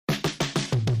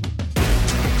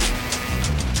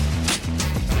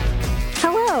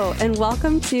and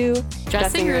welcome to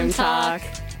Dressing Room Talk.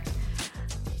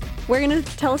 We're going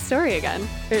to tell a story again,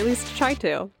 or at least try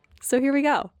to. So here we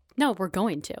go. No, we're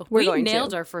going to. We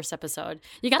nailed our first episode.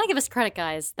 You got to give us credit,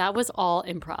 guys. That was all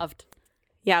improv.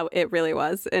 Yeah, it really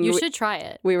was. And you should try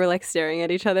it. We were like staring at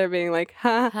each other being like,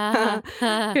 ha, ha,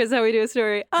 ha. Here's how we do a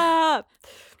story. Ah.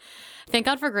 Thank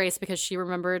God for Grace because she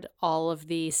remembered all of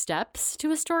the steps to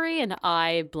a story and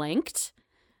I blanked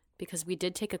because we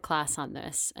did take a class on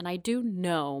this and I do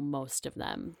know most of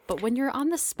them. But when you're on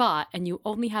the spot and you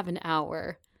only have an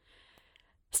hour,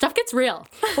 stuff gets real.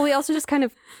 Well, we also just kind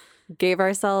of gave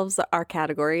ourselves our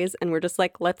categories and we're just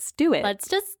like, let's do it. Let's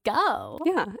just go.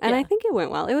 Yeah. And I think it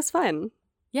went well. It was fun.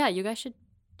 Yeah, you guys should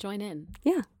join in.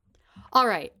 Yeah. All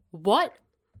right. What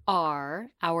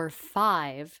are our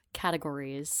 5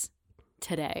 categories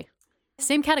today?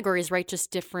 Same categories, right? Just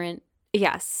different.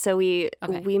 Yes. So we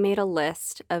made a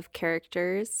list of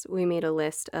characters. We made a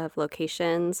list of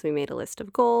locations. We made a list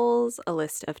of goals, a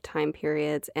list of time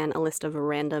periods, and a list of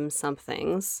random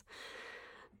somethings.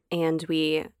 And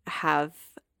we have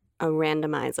a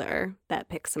randomizer that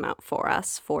picks them out for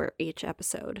us for each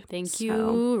episode. Thank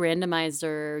you,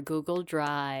 randomizer, Google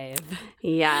Drive.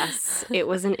 Yes. It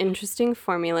was an interesting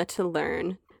formula to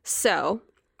learn. So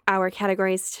our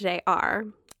categories today are: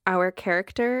 our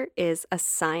character is a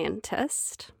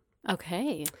scientist.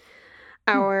 Okay.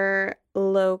 Our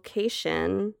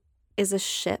location is a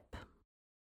ship.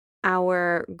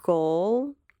 Our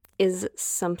goal is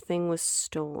something was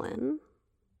stolen.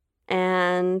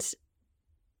 And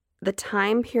the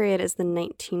time period is the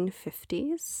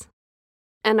 1950s.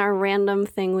 And our random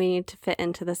thing we need to fit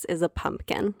into this is a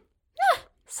pumpkin.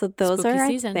 So those Spooky are our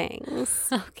season. things.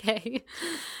 Okay.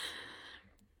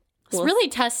 This really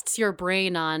tests your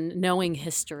brain on knowing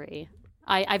history.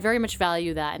 I very much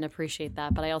value that and appreciate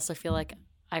that, but I also feel like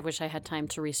I wish I had time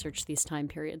to research these time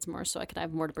periods more so I could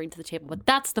have more to bring to the table. But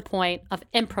that's the point of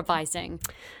improvising.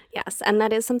 Yes, and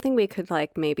that is something we could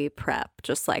like maybe prep,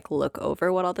 just like look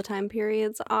over what all the time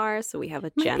periods are so we have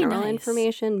a general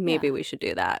information. Maybe we should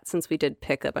do that since we did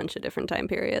pick a bunch of different time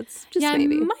periods. Just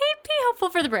maybe. It might be helpful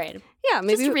for the brain. Yeah,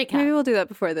 maybe, just to recap. Maybe we'll do that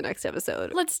before the next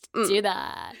episode. Let's do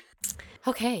that.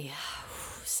 Okay.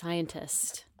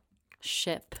 Scientist.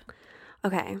 Ship.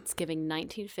 Okay. It's giving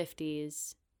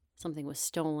 1950s. Something was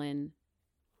stolen.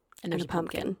 And there's a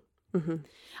pumpkin. Mm-hmm.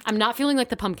 I'm not feeling like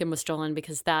the pumpkin was stolen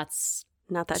because that's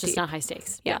not that just deep. not high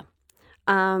stakes. Yeah.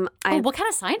 What kind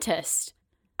of scientist?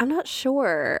 I'm not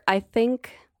sure. I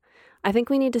think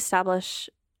we need to establish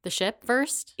the ship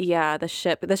first. Yeah, the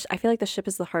ship. I feel like the ship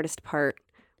is the hardest part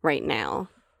right now.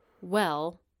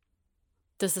 Well,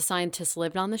 does the scientist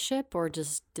live on the ship, or did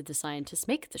the scientist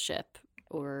make the ship,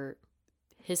 or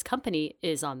his company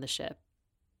is on the ship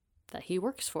that he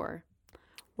works for?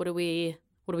 What are we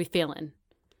feeling?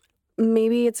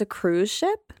 Maybe it's a cruise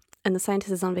ship and the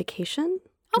scientist is on vacation.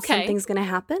 Okay. Something's going to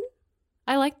happen.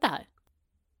 I like that.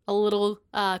 A little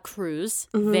cruise,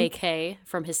 vacay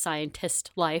from his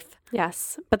scientist life.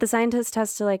 Yes. But the scientist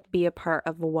has to like be a part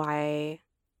of why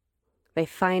they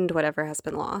find whatever has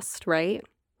been lost, right?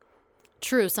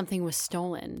 True, something was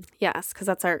stolen. Yes, because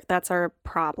that's our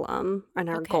problem and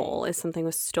our goal is something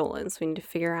was stolen. So we need to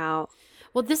figure out.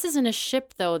 Well, this isn't a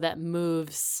ship, though, that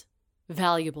moves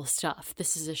valuable stuff.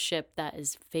 This is a ship that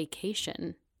is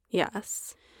vacation.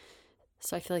 Yes.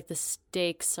 So I feel like the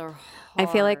stakes are hard. I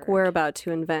feel like we're about to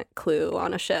invent Clue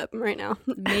on a ship right now.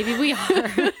 Maybe we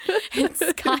are. It's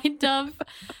kind of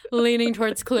leaning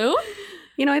towards Clue.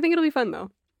 You know, I think it'll be fun, though.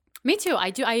 Me too.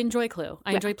 I do. I enjoy Clue.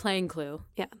 I enjoy playing Clue.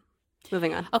 Yeah.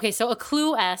 Moving on. Okay, so a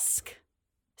Clue-esque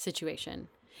situation.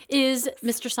 Is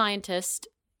Mr. Scientist,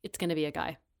 it's going to be a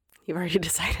guy. You've already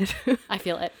decided. I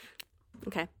feel it.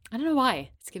 Okay. I don't know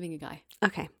why. It's giving a guy.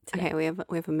 Okay. Today. Okay,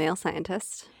 we have a male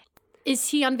scientist. Is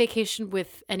he on vacation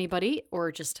with anybody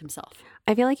or just himself?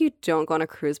 I feel like you don't go on a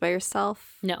cruise by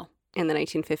yourself. No. In the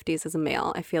 1950s as a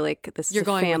male. I feel like this is You're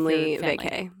going family with your family.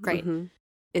 vacay. Great. Mm-hmm.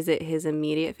 Is it his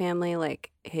immediate family,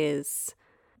 like his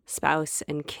spouse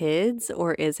and kids,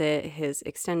 or is it his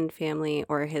extended family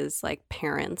or his like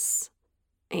parents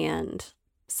and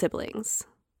siblings?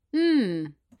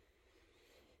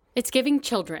 It's giving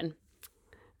children.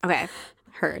 Okay.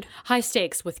 Heard. High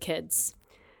stakes with kids.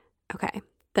 Okay.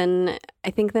 Then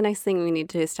I think the next thing we need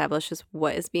to establish is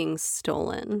what is being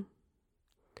stolen.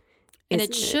 And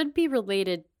it should be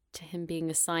related to him being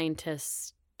a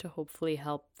scientist to hopefully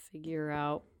help figure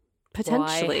out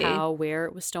potentially why, how, where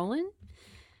it was stolen.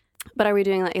 But are we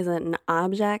doing like, is it an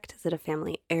object? Is it a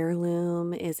family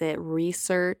heirloom? Is it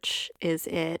research? Is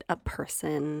it a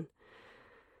person?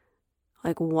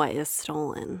 Like, what is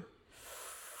stolen?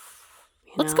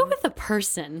 Let's go with a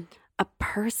person. A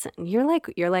person. You're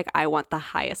like, I want the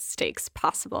highest stakes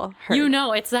possible. Heard. You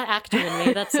know, it's that actor in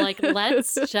me that's like,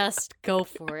 let's just go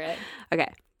for it.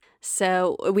 Okay.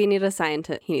 So we need a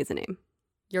scientist. He needs a name.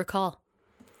 Your call.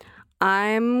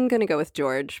 I'm going to go with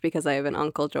George because I have an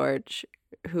uncle George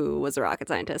who was a rocket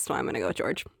scientist. So I'm going to go with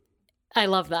George. I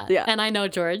love that. Yeah. And I know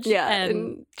George. Yeah.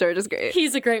 And George is great.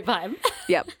 he's a great vibe.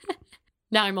 Yep.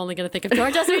 Now I'm only going to think of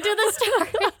George as we do this story.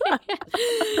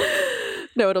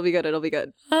 No, it'll be good. It'll be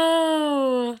good.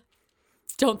 Oh.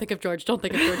 Don't think of George. Don't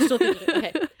think of George. Don't think of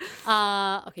it.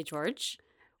 Okay. Okay, George.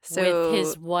 So with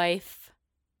his wife,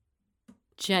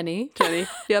 Jenny. Jenny.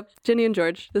 Yep. Jenny and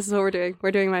George. This is what we're doing.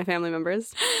 We're doing My Family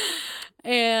Members.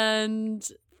 And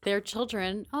their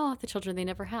children. Oh, the children they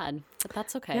never had. But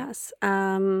that's okay. Yes.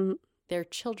 Their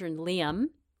children, Liam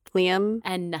Liam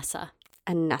and Nessa.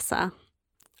 and Nessa.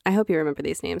 I hope you remember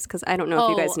these names because I don't know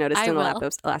if you guys noticed I in the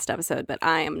will. last episode, but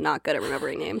I am not good at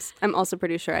remembering names. I'm also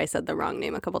pretty sure I said the wrong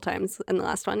name a couple times in the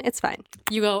last one. It's fine.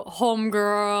 You go,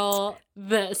 homegirl,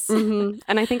 this. Hmm.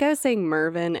 And I think I was saying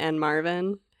Mervin and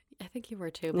Marvin. I think you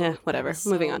were too. Yeah, but whatever. that was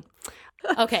Moving on.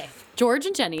 Okay. George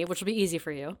and Jenny, which will be easy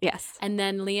for you. Yes. And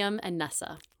then Liam and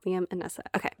Nessa. Liam and Nessa.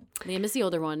 Okay. Liam is the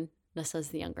older one. Nessa is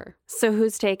the younger. So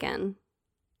who's taken?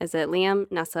 Is it Liam,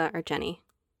 Nessa, or Jenny?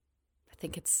 I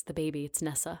think it's the baby. It's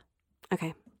Nessa.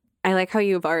 Okay. I like how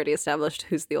you've already established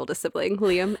who's the oldest sibling,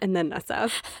 Liam and then Nessa.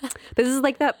 This is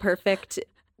like that perfect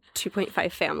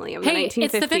 2.5 family of the Hey, 1950s.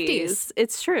 it's the 50s.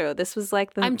 It's true. This was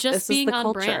like the I'm just this was being the on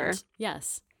culture. brand.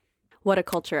 Yes. What a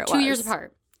culture it was. 2 years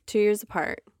apart. 2 years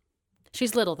apart.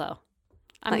 She's little, though.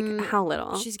 Like how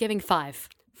little? She's giving 5.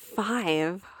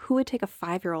 5? Who would take a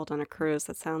 5-year-old on a cruise?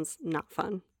 That sounds not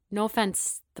fun. No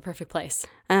offense, the perfect place.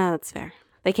 Ah, that's fair.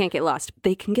 They can't get lost.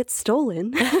 They can get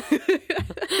stolen.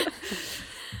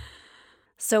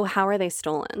 So how are they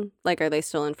stolen? Like, are they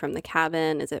stolen from the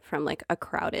cabin? Is it from like a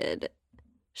crowded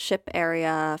ship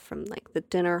area, from like the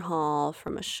dinner hall,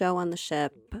 from a show on the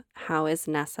ship? How is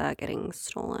Nessa getting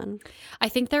stolen? I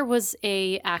think there was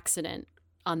a accident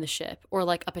on the ship, or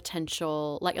like a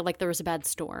potential, like there was a bad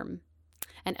storm,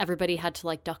 and everybody had to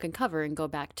like duck and cover and go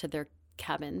back to their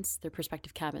cabins, their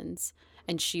prospective cabins,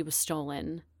 and she was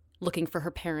stolen, looking for her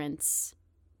parents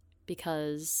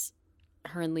because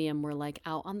her and Liam were like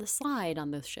out on the slide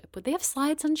on the ship. Would they have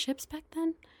slides on ships back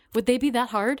then? Would they be that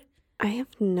hard? I have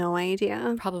no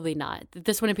idea. Probably not.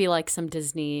 This wouldn't be like some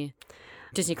Disney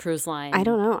cruise line. I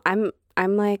don't know.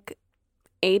 I'm like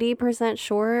 80%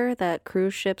 sure that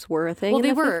cruise ships were a thing Well, in they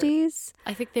the were. 50s.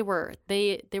 I think they were.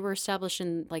 They were established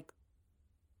in like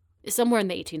somewhere in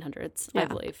the 1800s, I Yeah.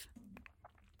 believe.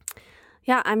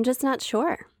 Yeah, I'm just not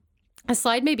sure. A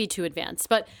slide may be too advanced,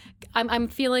 but I'm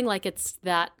feeling like it's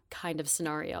that kind of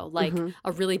scenario. Like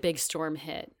a really big storm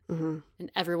hit, and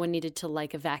everyone needed to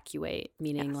like evacuate,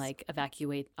 meaning Yes. like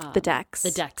evacuate The decks. the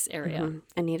decks area. Mhm.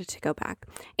 I needed to go back.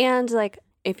 And like,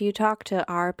 if you talk to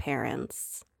our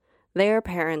parents, their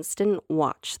parents didn't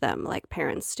watch them like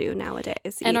parents do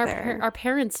nowadays And either. our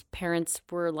parents' parents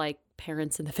were like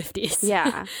parents in the 50s.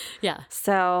 Yeah. Yeah.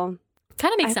 So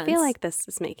Kind of makes I sense. feel like this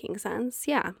is making sense.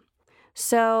 Yeah.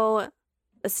 So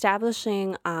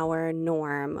establishing our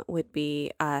norm would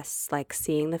be us like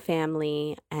seeing the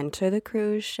family enter the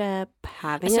cruise ship,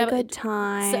 having a good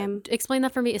time. So, explain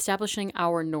that for me. Establishing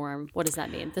our norm. What does that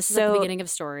mean? This is at the So, beginning of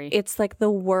story. It's like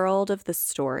the world of the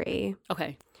story.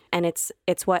 Okay. And it's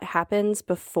what happens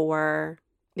before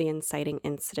the inciting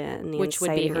incident. And the Which would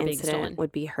be inciting her being incident stolen.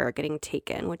 would be her getting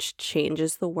taken, which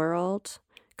changes the world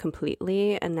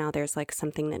completely. And now there's like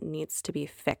something that needs to be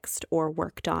fixed or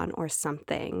worked on or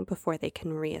something before they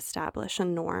can reestablish a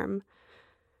norm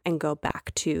and go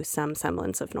back to some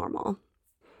semblance of normal.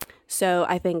 So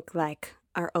I think like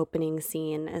our opening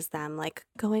scene is them like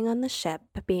going on the ship,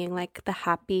 being like the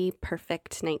happy,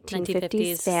 perfect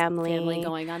 1950s family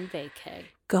going on vacay.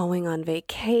 going on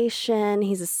vacation.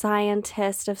 He's a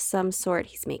scientist of some sort.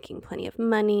 He's making plenty of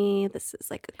money. This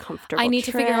is like a comfortable I need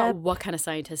to figure out trip. what kind of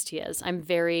scientist he is. I'm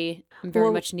very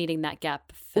Well, much needing that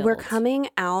gap filled. We're coming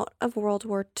out of World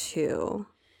War II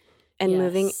and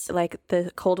moving, Yes. like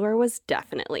the Cold War was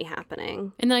definitely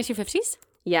happening. in the 1950s.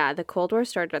 Yeah, the Cold War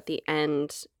started at the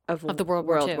end of Of the World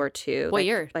War II. II. What like,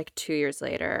 year? Like 2 years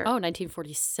later. Oh,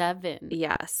 1947.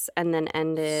 Yes, and then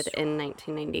ended in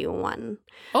 1991.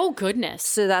 Oh goodness.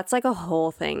 So that's like a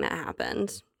whole thing that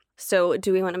happened. So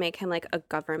do we want to make him like a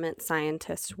government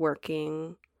scientist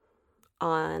working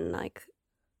on like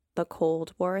the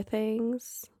Cold War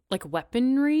things? Like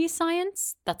weaponry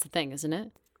science? That's the thing, isn't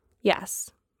it?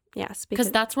 Yes. Yes.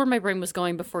 Because that's where my brain was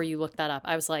going before you looked that up.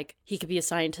 I was like, he could be a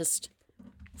scientist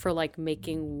for like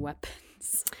making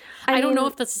weapons. I don't know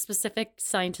mean, if that's a specific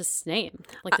scientist's name.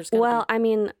 Like there's gotta well, I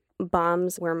mean,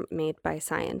 bombs were made by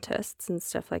scientists and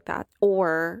stuff like that.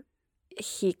 Or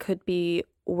he could be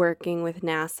working with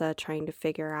NASA trying to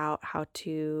figure out how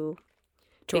to...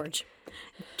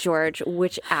 George,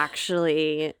 which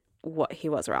actually... What he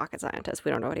was a rocket scientist.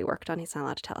 We don't know what he worked on. He's not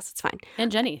allowed to tell us. It's fine.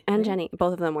 And Jenny. And Jenny.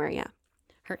 Both of them were, yeah.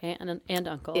 Her aunt and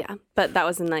uncle. Yeah. But that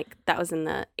was in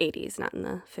the 80s, not in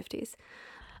the 50s.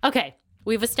 Okay.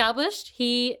 We've established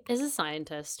he is a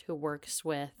scientist who works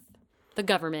with the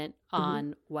government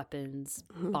on weapons,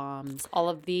 bombs, all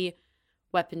of the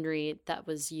weaponry that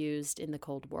was used in the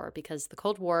Cold War, because the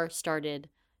Cold War started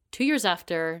 2 years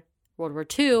after World War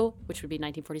II, which would be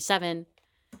 1947.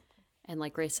 And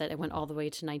like Grace said, it went all the way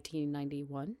to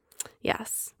 1991.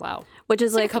 Yes. Wow. Which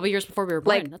is like a couple years before we were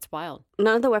born. That's wild.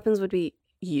 None of the weapons would be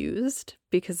used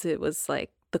because it was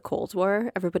like the Cold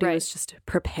War. Everybody was just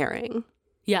preparing.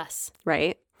 Yes.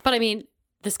 Right? But I mean,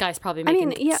 this guy's probably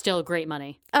making still great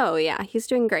money. Oh, yeah. He's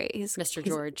doing great. He's Mr.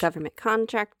 George. He's a government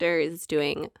contractor. He's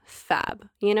doing fab,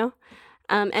 you know?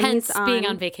 And hence he's being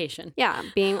on vacation. Yeah,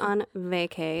 being on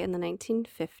vacay in the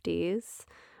 1950s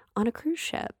on a cruise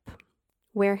ship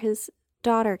where his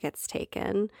daughter gets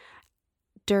taken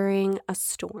during a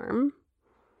storm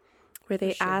where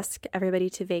they ask everybody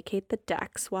to vacate the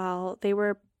decks while they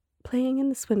were playing in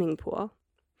the swimming pool.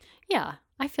 Yeah,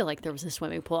 I feel like there was a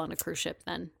swimming pool on a cruise ship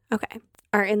then. Okay.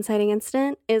 Our inciting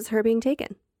incident is her being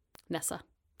taken. Nessa.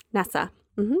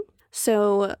 Mm-hmm.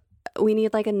 So we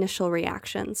need like initial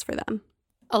reactions for them.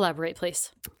 Elaborate,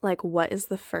 please. Like, what is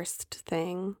the first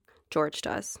thing George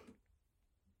does?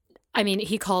 I mean,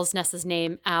 he calls Nessa's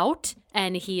name out,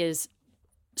 and he is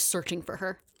searching for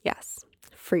her. Yes.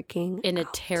 Freaking in a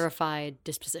out. Terrified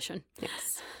disposition.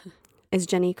 Yes. Is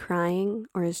Jenny crying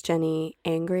or is Jenny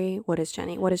angry? What is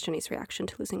Jenny's reaction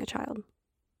to losing a child?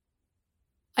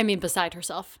 I mean, beside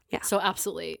herself. Yeah. So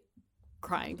absolutely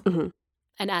crying. Mm-hmm.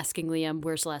 And asking Liam,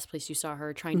 where's the last place you saw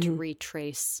her? Trying to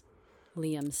retrace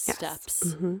Liam's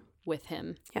steps with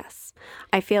him. Yes.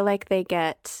 I feel like they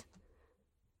get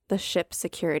the ship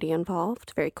security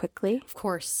involved very quickly. Of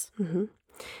course. Mm-hmm.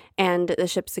 And the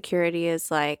ship security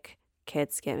is like,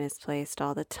 kids get misplaced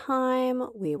all the time.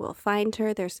 We will find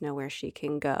her. There's nowhere she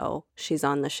can go. She's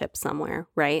on the ship somewhere,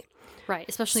 right? Right.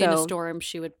 Especially in a storm,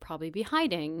 she would probably be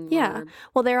hiding. Yeah.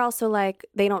 Well, they're also like,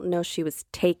 they don't know she was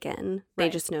taken. They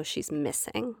Right. just know she's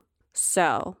missing.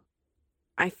 So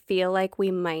I feel like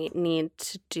we might need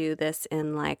to do this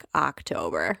in like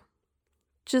October,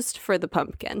 just for the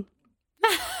pumpkin.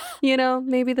 You know,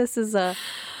 maybe this is a...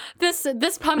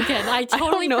 This pumpkin, I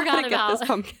totally forgot about. This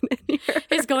pumpkin in here.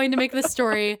 Is going to make this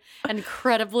story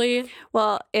incredibly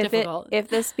difficult. If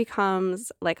this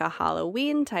becomes like a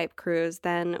Halloween type cruise,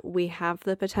 then we have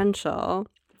the potential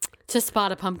to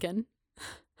spot a pumpkin.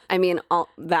 I mean, all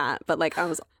that, but like I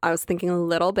was thinking a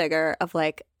little bigger of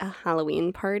like a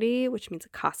Halloween party, which means a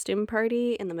costume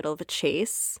party in the middle of a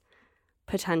chase.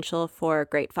 Potential for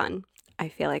great fun. I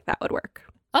feel like that would work.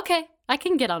 Okay, I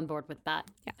can get on board with that.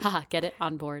 Yeah. Haha, get it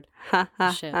on board. Ha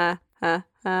ha Shit. ha ha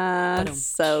ha.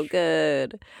 So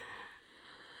good.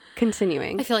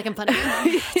 Continuing. I feel like I'm funny.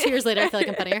 2 years later, I feel like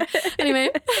I'm funnier.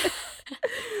 Anyway.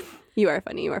 You are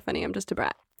funny. You are funny. I'm just a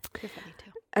brat. You're funny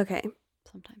too. Okay.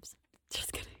 Sometimes.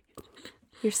 Just kidding.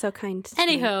 You're so kind to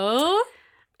me. Anywho.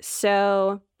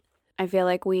 So I feel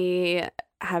like we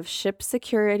have ship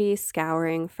security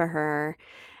scouring for her.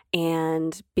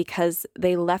 And because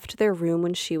they left their room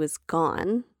when she was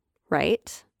gone,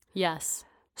 right? Yes.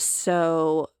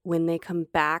 So when they come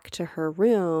back to her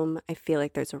room, I feel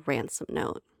like there's a ransom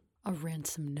note. A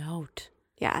ransom note.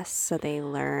 Yes. So they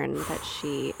learn that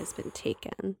she has been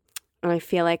taken. And I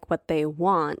feel like what they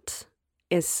want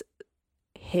is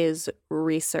his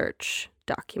research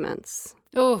documents.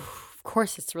 Oh, of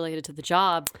course it's related to the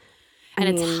job. And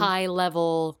it's high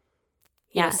level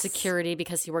security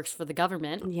because he works for the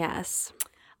government. Yes.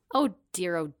 Oh,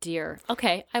 dear.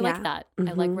 Okay, I like that.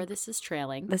 I like where this is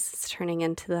trailing. This is turning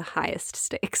into the highest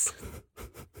stakes.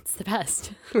 It's the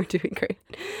best. We're doing great.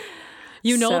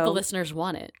 You know the listeners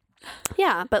want it.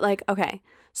 Yeah, but like, okay.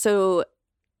 So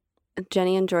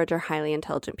Jenny and George are highly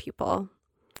intelligent people.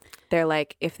 They're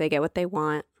like, if they get what they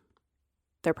want,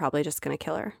 they're probably just going to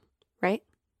kill her, right?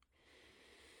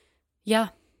 Yeah.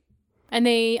 And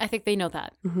I think they know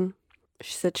that. Mm-hmm.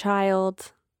 She's a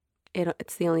child.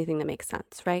 It's the only thing that makes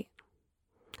sense, right?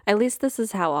 At least this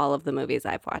is how all of the movies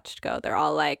I've watched go. They're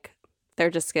all like, they're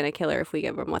just going to kill her if we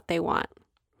give them what they want.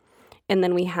 And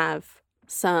then we have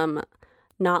some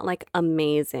not like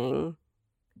amazing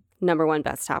number one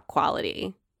best top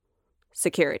quality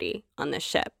security on this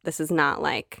ship. This is not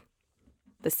like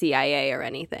the CIA or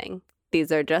anything.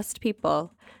 These are just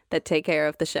people that take care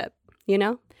of the ship, you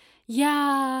know?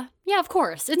 Yeah. Yeah, of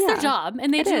course. It's their Yeah, job,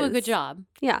 and they it do a good is. job.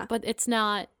 Yeah. But it's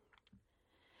not,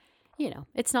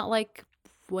 it's not like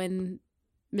when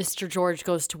Mr. George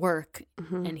goes to work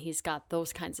Mhm. and he's got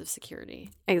those kinds of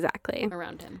security Exactly.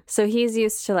 around him. So he's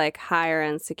used to like higher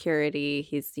end security.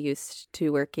 He's used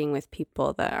to working with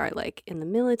people that are like in the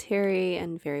military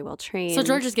and very well trained. So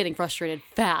George is getting frustrated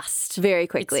fast. very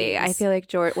quickly. I seems. feel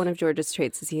like one of George's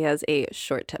traits is he has a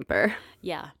short temper,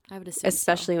 Yeah, I would assume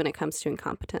especially so. when it comes to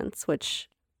incompetence, which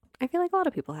I feel like a lot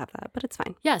of people have that, but it's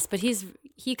fine. Yes, but he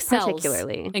excels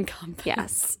Particularly. in competence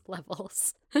Yes.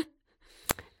 levels.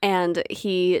 And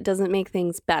he doesn't make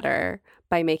things better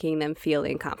by making them feel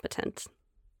incompetent.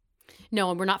 No,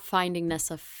 and we're not finding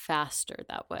Nessa faster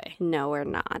that way. No, we're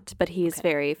not. But he's Okay.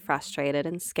 very frustrated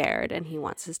and scared, and he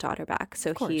wants his daughter back.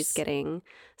 So course. he's getting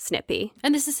snippy.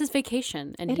 And this is his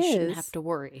vacation, and It he shouldn't is. have to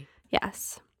worry.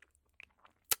 Yes.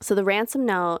 So the ransom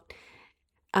note.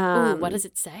 Ooh, what does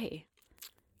it say?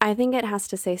 I think it has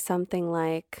to say something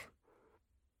like,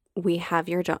 "We have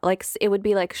your daughter." Like it would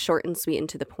be like short and sweet and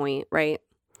to the point, right?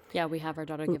 Yeah, we have our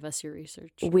daughter give us your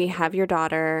research. We have your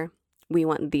daughter. We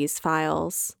want these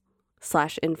files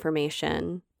 /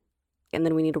 information, and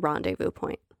then we need a rendezvous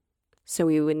point. So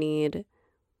we would need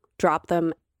drop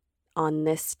them on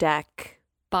this deck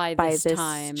by by this this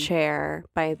time, chair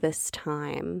by this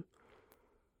time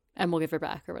and we'll give her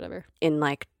back or whatever. in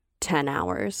like 10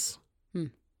 hours.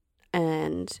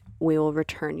 And we will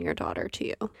return your daughter to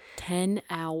you. 10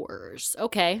 hours.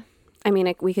 Okay. I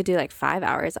mean, we could do like 5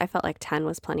 hours. I felt like 10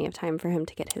 was plenty of time for him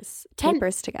to get his 10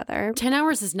 papers together. 10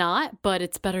 hours is not, but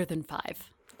it's better than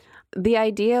 5. The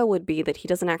idea would be that he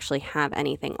doesn't actually have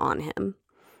anything on him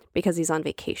because he's on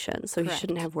vacation. So he Correct.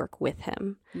 shouldn't have work with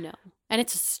him. No. And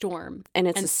it's a storm. And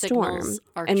it's and a storm. signals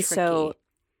are And tricky. so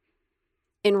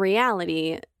in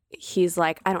reality, he's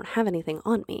like, I don't have anything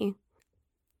on me.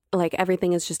 Like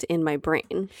everything is just in my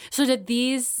brain. So did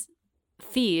these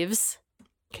thieves,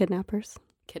 Kidnappers.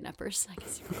 I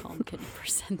guess you could call them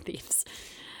kidnappers and thieves,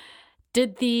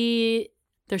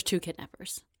 there's 2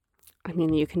 kidnappers. I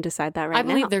mean, you can decide that right I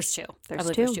believe now. there's 2. There's I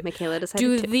believe two. there's 2. Michaela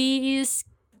decided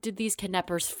Did these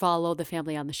kidnappers follow the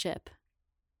family on the ship?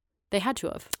 They had to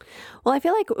have. Well, I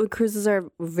feel like cruises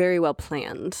are very well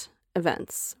planned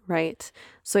events, right?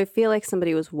 So I feel like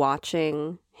somebody was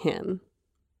watching him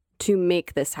to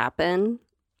make this happen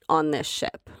on this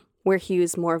ship where he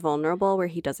was more vulnerable, where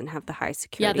he doesn't have the high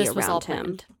security this was around all him.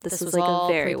 planned. This This was was like all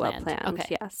a very well pre-planned. planned.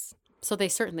 Okay. Yes. So they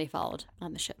certainly followed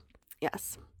on the ship.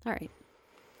 Yes. All right.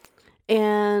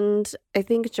 And I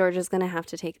think George is going to have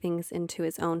to take things into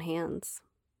his own hands.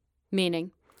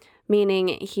 Meaning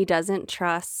He doesn't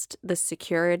trust the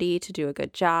security to do a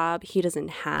good job. He doesn't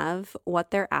have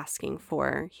what they're asking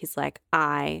for. He's like,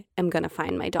 I am going to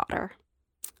find my daughter.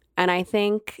 And I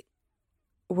think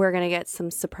we're going to get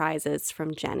some surprises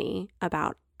from Jenny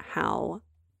about how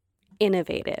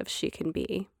innovative she can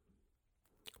be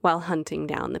while hunting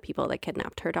down the people that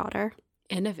kidnapped her daughter.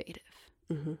 innovative.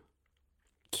 Mm-hmm.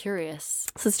 Curious.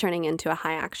 This is turning into a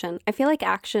high action. I feel like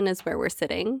action is where we're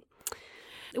sitting.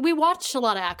 We watch a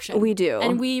lot of action. We do.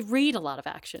 And we read a lot of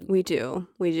action. We do.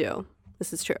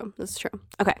 This is true.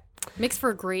 Okay. Makes for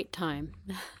a great time.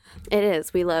 It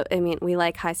is. We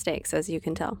like high stakes, as you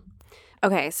can tell.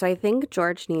 Okay, so I think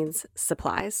George needs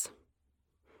supplies.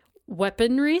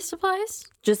 Weaponry supplies?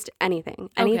 Just anything.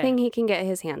 Okay. Anything he can get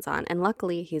his hands on. And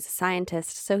luckily, he's a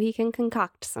scientist, so he can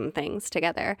concoct some things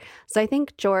together. So I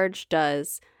think George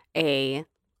does a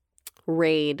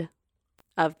raid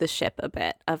of the ship a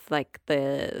bit, of like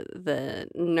the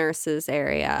nurses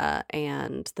area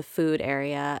and the food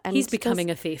area. And He's becoming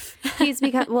a thief.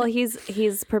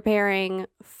 he's preparing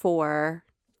for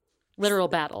Literal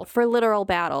battle. literal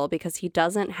battle because he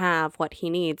doesn't have what he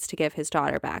needs to give his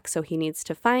daughter back. So he needs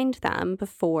to find them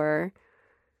before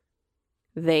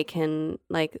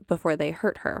they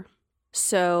hurt her.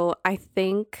 So I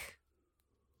think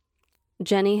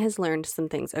Jenny has learned some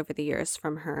things over the years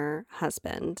from her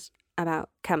husband about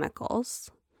chemicals.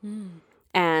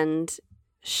 And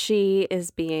she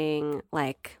is being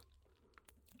like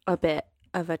a bit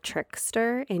of a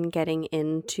trickster in getting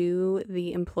into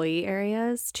the employee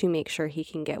areas to make sure he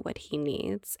can get what he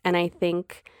needs. And I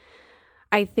think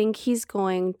he's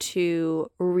going to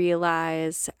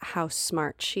realize how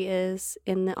smart she is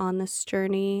on this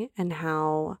journey and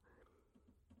how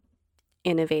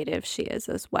innovative she is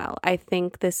as well. I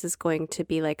think this is going to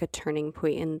be like a turning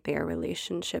point in their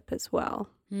relationship as well.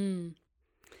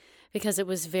 Because it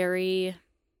was very,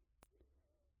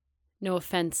 no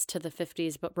offense to the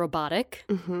 50s, but robotic.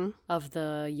 Of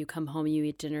you come home, you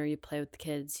eat dinner, you play with the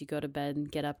kids, you go to bed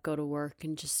and get up, go to work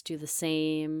and just do the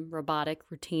same robotic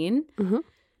routine.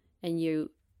 And you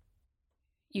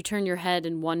you turn your head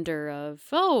and wonder of,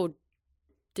 oh,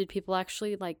 did people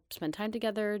actually like spend time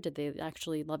together? Did they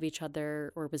actually love each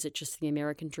other? Or was it just the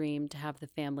American dream to have the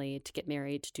family, to get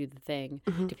married, to do the thing?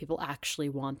 Mm-hmm. Do people actually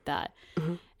want that?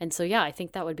 Mm-hmm. And so, yeah, I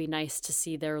think that would be nice to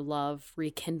see their love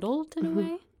rekindled in Mm-hmm. a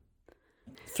way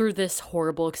through this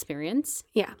horrible experience.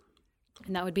 Yeah.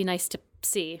 And that would be nice to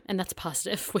see. And that's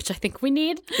positive, which I think we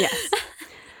need. Yes.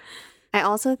 I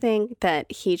also think that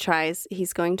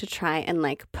he's going to try and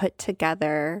like put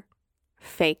together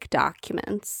fake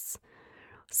documents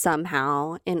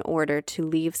somehow in order to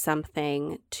leave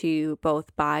something to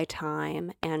both buy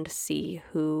time and see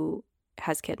who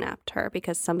has kidnapped her,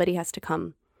 because somebody has to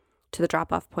come to the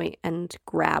drop-off point and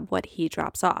grab what he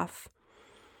drops off.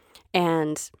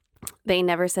 And they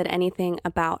never said anything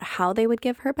about how they would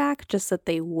give her back, just that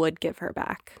they would give her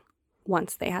back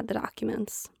once they had the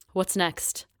documents. What's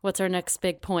next? What's our next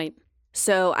big point?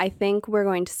 So I think we're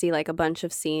going to see like a bunch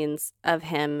of scenes of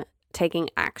him taking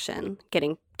action,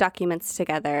 getting documents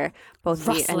together, both he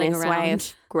and Rustling his around.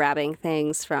 wife grabbing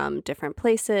things from different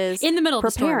places. In the middle of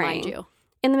the storm, mind preparing. you.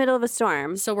 In the middle of a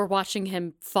storm. So we're watching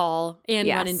him fall and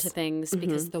run Yes. into things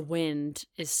because the wind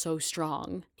is so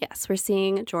strong. Yes, we're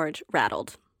seeing George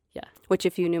rattled. Yeah. Which,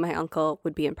 if you knew my uncle,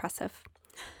 would be impressive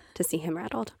to see him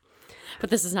rattled. But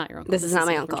this is not your uncle. This is not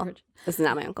my a different uncle. George. This is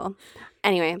not my uncle.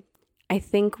 Anyway, I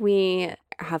think we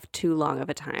have too long of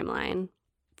a timeline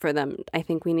for them. I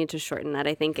think we need to shorten that.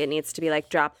 I think it needs to be like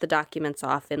drop the documents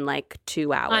off in like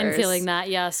 2 hours. I'm feeling that.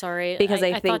 Yeah, sorry. Because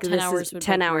I thought think 10 this hours is would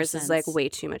 10 make more hours is like sense. way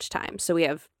too much time. So we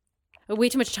have, Way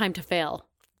too much time to fail.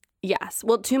 yes,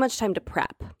 well, too much time to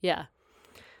prep. Yeah.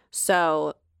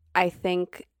 So I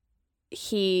think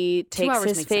he 2 takes hours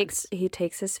his makes fake sense. he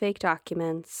takes his fake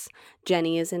documents.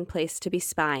 Jenny is in place to be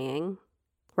spying,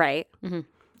 right? Mhm.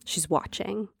 She's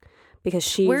watching because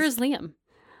she's Where is Liam?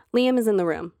 Liam is in the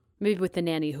room. Maybe with the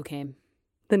nanny who came.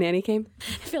 The nanny came. I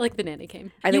feel like the nanny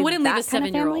came. Are You they wouldn't leave that a kind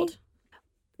of 7-year-old.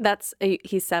 That's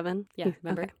he's 7. Yeah,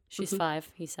 remember? Okay. She's Mhm.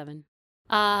 5. He's 7.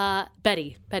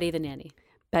 Betty the nanny.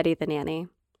 Betty the nanny.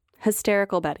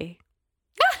 Hysterical Betty.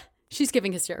 She's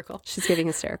giving hysterical. She's giving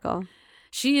hysterical.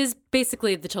 She is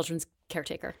basically the children's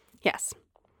caretaker. Yes.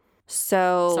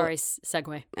 So Sorry,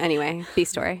 segue. anyway, B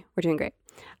story. We're doing great.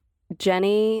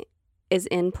 Jenny is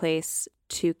in place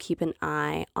to keep an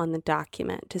eye on the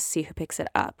document to see who picks it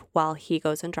up while he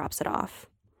goes and drops it off.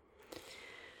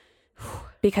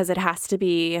 Because it has to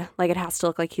be, like, it has to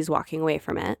look like he's walking away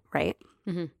from it, right?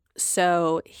 Mhm.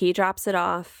 So he drops it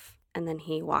off and then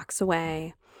he walks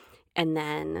away. And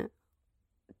then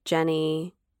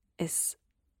Jenny is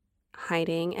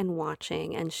hiding and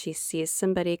watching and she sees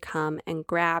somebody come and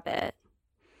grab it.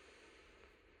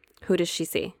 Who does she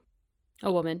see?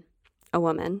 A woman. A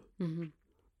woman. Hmm.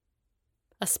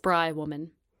 A spry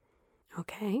woman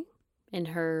Okay. in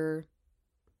her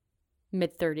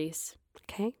mid-30s.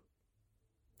 Okay.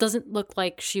 Doesn't look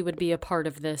like she would be a part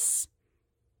of this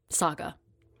saga,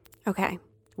 Okay.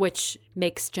 which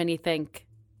makes Jenny think,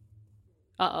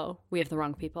 uh-oh, we have the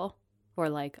wrong people. Or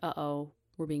like, uh-oh,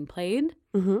 we're being played.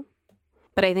 Mm-hmm.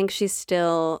 But I think she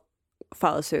still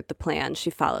follows through with the plan. She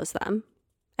follows them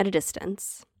at a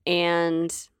distance.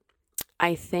 And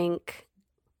I think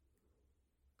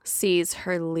sees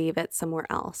her leave it somewhere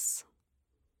else.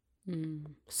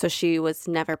 Mm. So she was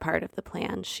never part of the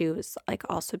plan. She was like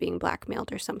also being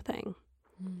blackmailed or something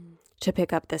Mm. to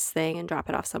pick up this thing and drop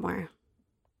it off somewhere.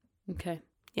 Okay.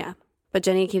 But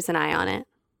Jenny keeps an eye on it.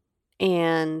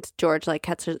 And George like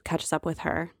catches up with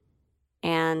her.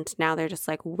 And now they're just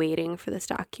like waiting for this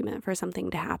document for something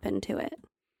to happen to it.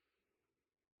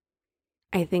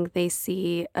 I think they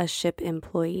see a ship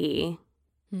employee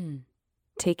Mm.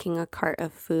 taking a cart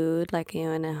of food, like, you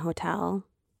know, in a hotel.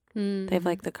 Mm. They have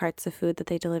like the carts of food that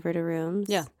they deliver to rooms.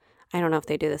 Yeah. I don't know if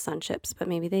they do this on ships, but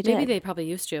maybe they did. Maybe they probably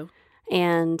used to.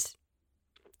 And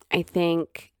I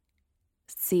think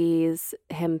sees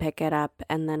him pick it up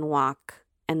and then walk,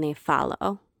 and they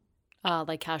follow.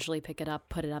 Like casually pick it up,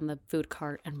 put it on the food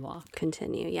cart, and walk.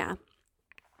 Continue, yeah.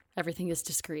 Everything is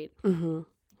discreet. Mm-hmm.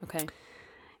 Okay.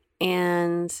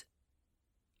 And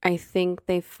I think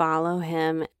they follow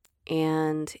him,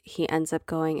 and he ends up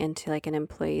going into like an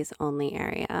employees only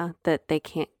area that they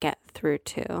can't get through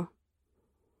to,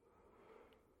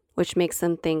 which makes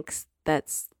them think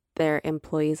that their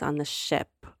employees on the ship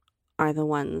are the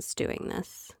ones doing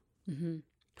this. Mm-hmm.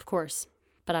 Of course.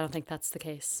 But I don't think that's the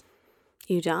case.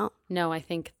 You don't? No, I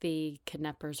think the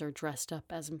kidnappers are dressed up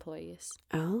as employees.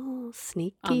 Oh,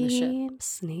 sneaky. On the ship.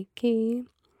 Sneaky.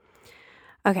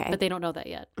 Okay. But they don't know that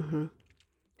yet. Mm-hmm.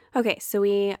 Okay, so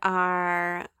we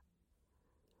are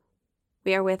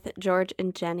with George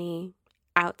and Jenny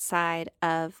outside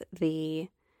of the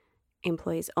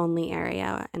employees only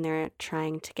area and they're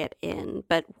trying to get in.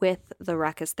 But with the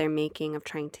ruckus they're making of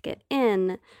trying to get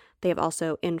in, they have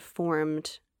also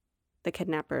informed the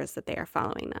kidnappers that they are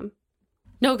following them.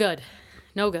 No good.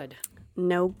 No good.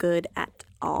 No good at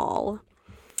all.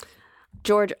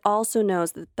 George also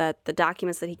knows that the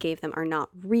documents that he gave them are not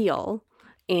real,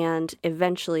 and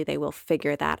eventually they will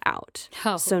figure that out.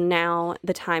 Oh. So now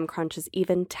the time crunch is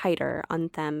even tighter on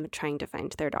them trying to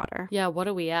find their daughter. Yeah, what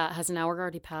are we at? Has an hour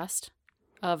already passed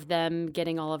of them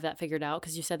getting all of that figured out?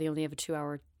 Because you said they only have a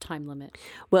 2-hour time limit.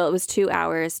 Well, it was 2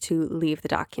 hours to leave the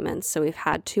documents, so we've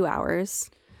had 2 hours.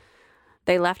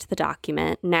 They left the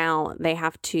document. Now they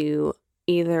have to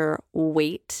either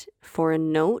wait for a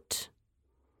note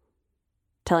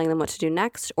telling them what to do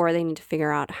next, or they need to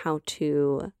figure out how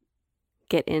to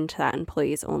get into that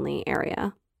employees only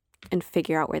area and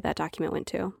figure out where that document went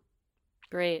to.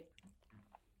 Great.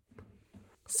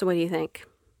 So what do you think?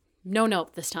 No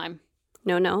note this time.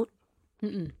 No note?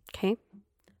 Mm-mm. Okay.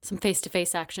 Some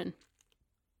face-to-face action.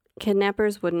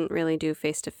 Kidnappers wouldn't really do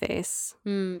face-to-face.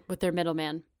 With their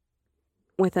middleman.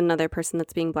 With another person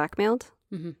that's being blackmailed?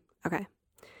 Mm-hmm. Okay.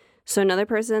 So another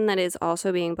person that is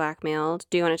also being blackmailed.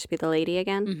 Do you want it to be the lady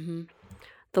again? Mm-hmm.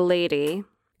 The lady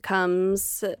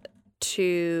comes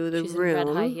to the She's room. in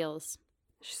red high heels.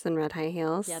 She's in red high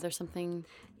heels. Yeah, there's something.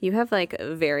 You have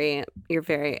you're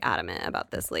very adamant about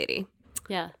this lady.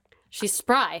 Yeah. She's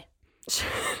spry.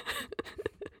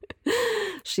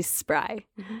 She's spry.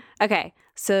 Mm-hmm. Okay,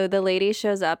 so the lady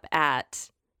shows up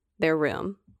at their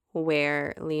room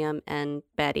where Liam and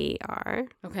Betty are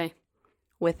Okay.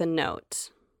 with a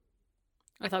note.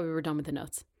 I thought we were done with the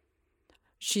notes.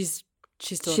 She's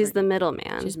still. She's the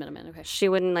middleman. She's middleman. Okay. She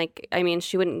wouldn't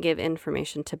she wouldn't give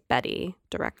information to Betty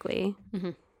directly.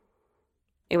 Mm-hmm.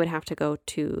 It would have to go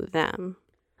to them.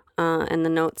 And the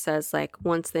note says,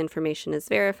 once the information is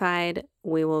verified,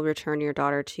 we will return your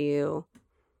daughter to you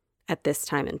at this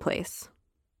time and place.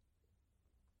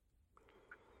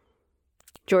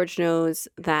 George knows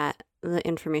that the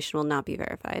information will not be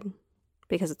verified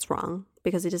because it's wrong,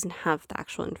 because he doesn't have the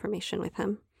actual information with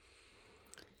him.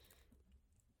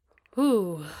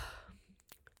 Ooh.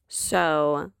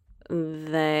 So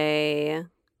they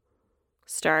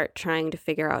start trying to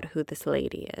figure out who this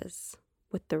lady is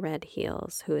with the red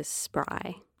heels, who is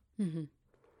spry. Mm-hmm.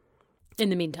 In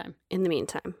the meantime. In the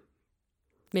meantime.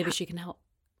 Maybe she can help.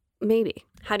 Maybe.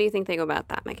 How do you think they go about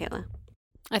that, Michaela?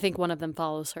 I think one of them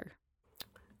follows her.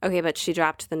 Okay, but she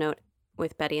dropped the note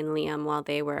with Betty and Liam while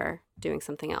they were doing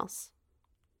something else.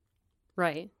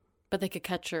 Right. But they could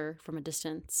catch her from a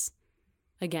distance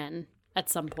again at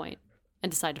some point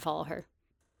and decide to follow her.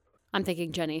 I'm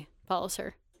thinking Jenny follows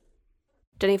her.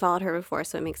 Jenny followed her before,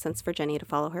 so it makes sense for Jenny to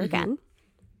follow her Mm-hmm. again.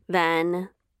 Then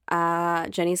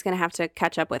Jenny's going to have to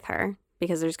catch up with her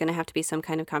because there's going to have to be some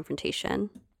kind of confrontation,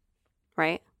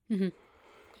 right? Mm-hmm.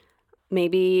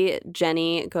 Maybe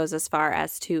Jenny goes as far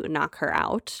as to knock her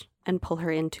out and pull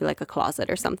her into a closet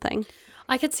or something.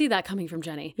 I could see that coming from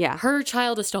Jenny. Yeah. Her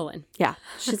child is stolen. Yeah,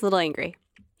 she's a little angry.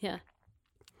 Yeah.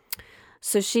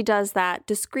 So she does that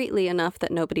discreetly enough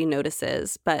that nobody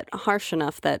notices, but harsh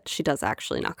enough that she does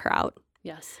actually knock her out.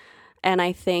 Yes. And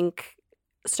I think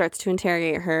starts to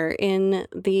interrogate her in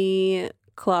the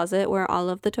closet where all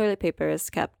of the toilet paper is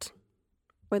kept.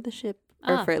 Or the ship,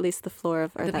 or for at least the floor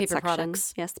of or the that paper section.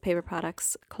 products. Yes, the paper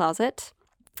products closet.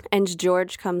 And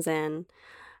George comes in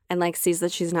and sees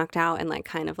that she's knocked out and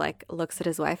kind of looks at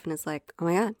his wife and is like, oh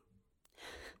my God.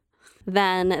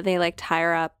 Then they tie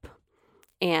her up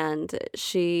and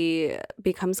she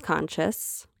becomes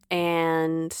conscious.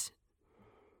 And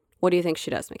what do you think she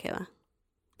does, Michaela?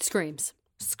 Screams.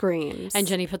 Screams. And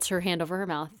Jenny puts her hand over her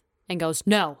mouth and goes,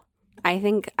 no. I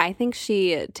think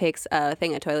she takes a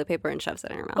thing of toilet paper and shoves it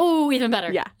in her mouth. Oh, even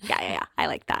better. Yeah. I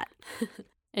like that.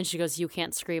 And she goes, you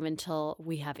can't scream until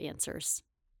we have answers.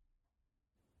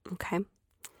 Okay.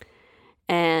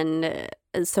 And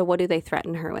so what do they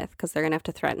threaten her with? Because they're going to have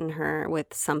to threaten her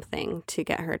with something to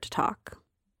get her to talk.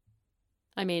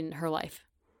 I mean, her life.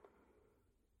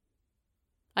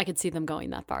 I could see them going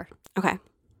that far. Okay.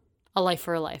 A life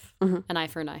for a life. Mm-hmm. An eye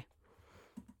for an eye.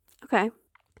 Okay.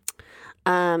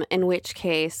 In which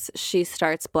case she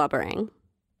starts blubbering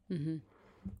Mm-hmm.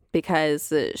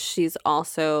 because she's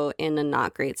also in a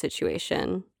not great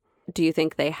situation. Do you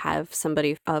think they have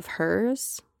somebody of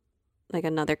hers,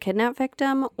 another kidnap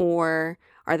victim, or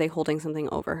are they holding something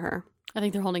over her? I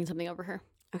think they're holding something over her.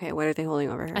 Okay, what are they holding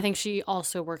over her? I think she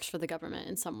also works for the government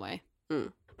in some way.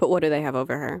 But what do they have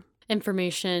over her?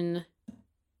 Information.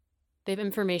 They have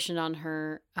information on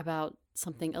her about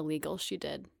something illegal she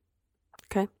did.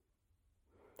 Okay.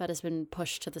 That has been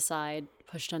pushed to the side,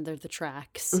 pushed under the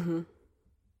tracks. Mm-hmm.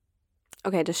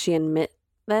 Okay, does she admit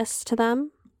this to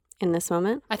them in this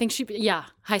moment? I think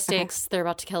high stakes. They're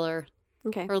about to kill her,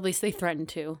 Okay. or at least they threaten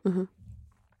to.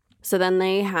 So then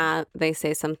they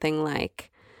say something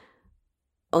like,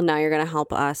 "Oh, now you're going to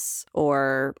help us,"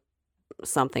 or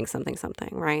something, something,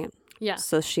 something, right? Yeah.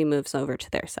 So she moves over to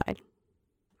their side.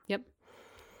 Yep.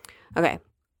 Okay.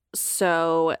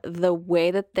 So the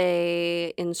way that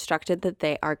they instructed that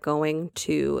they are going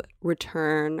to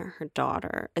return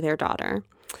their daughter,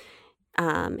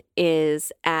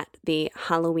 is at the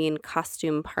Halloween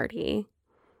costume party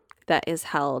that is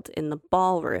held in the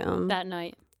ballroom That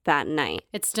night.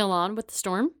 It's still on with the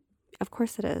storm? Of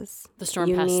course it is. The storm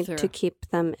you passed need through. to keep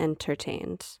them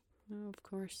entertained. Oh, of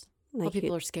course. Like Well,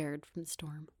 people are scared from the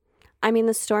storm. I mean,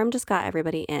 the storm just got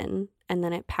everybody in, and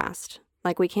then it passed.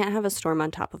 Like, we can't have a storm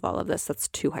on top of all of this. That's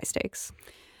too high stakes.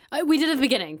 We did at the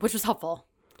beginning, which was helpful.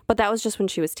 But that was just when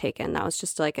she was taken. That was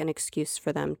just like an excuse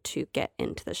for them to get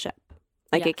into the ship.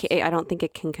 Like, Yes. I don't think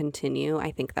it can continue.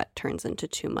 I think that turns into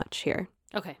too much here.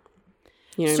 Okay.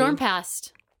 You know what I Storm mean?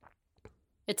 passed.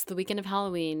 It's the weekend of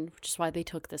Halloween, which is why they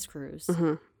took this cruise.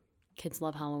 Mm-hmm. Kids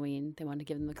love Halloween. They wanted to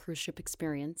give them the cruise ship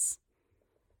experience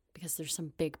because there's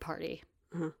some big party.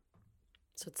 Mm-hmm.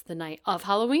 So it's the night of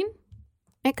Halloween.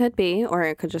 It could be, or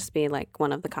it could just be like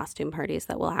one of the costume parties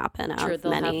that will happen out Sure, of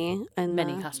they'll many.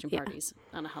 Many costume parties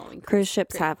on a Halloween Cruise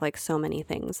ships Great. have like so many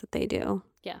things that they do.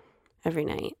 Yeah. Every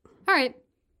night. All right.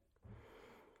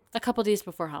 A couple days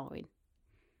before Halloween.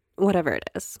 Whatever it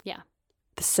is. Yeah.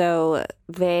 So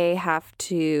they have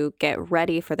to get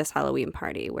ready for this Halloween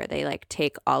party where they like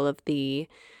take all of the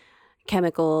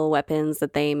chemical weapons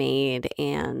that they made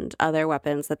and other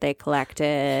weapons that they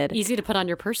collected. Easy to put on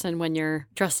your person when you're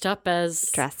dressed up as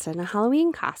Dressed in a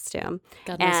Halloween costume.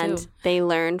 God knows And who. they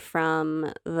learn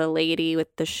from the lady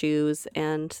with the shoes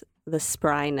and the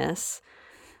spryness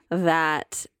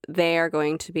that they are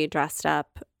going to be dressed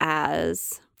up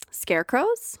as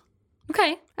scarecrows.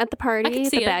 Okay. At the party, can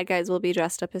see the it. bad guys will be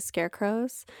dressed up as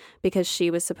scarecrows because she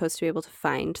was supposed to be able to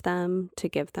find them to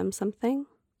give them something,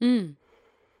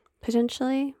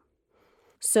 potentially.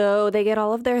 So they get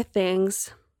all of their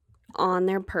things on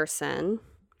their person.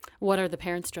 What are the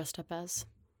parents dressed up as?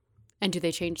 And do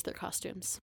they change their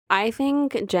costumes? I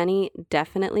think Jenny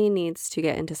definitely needs to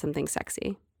get into something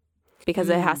sexy because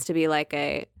it has to be like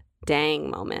a dang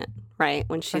moment, right?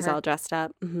 When she's her. all dressed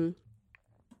up. Mm-hmm.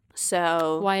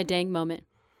 So Why a dang moment?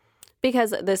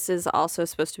 because this is also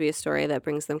supposed to be a story that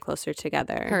brings them closer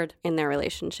together Heard. in their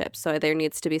relationship. So there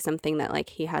needs to be something that like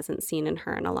he hasn't seen in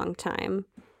her in a long time.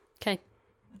 Okay.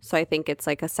 So I think it's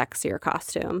like a sexier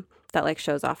costume that like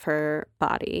shows off her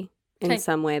body in Okay.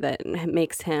 some way that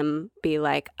makes him be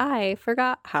like, I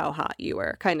forgot how hot you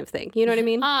were, kind of thing. You know what I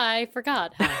mean? I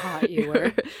forgot how hot you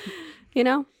were. You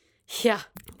know? Yeah.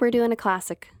 We're doing a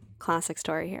classic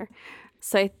story here.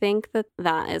 So I think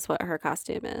that is what her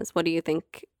costume is. What do you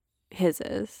think his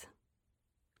is?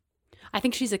 I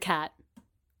think she's a cat.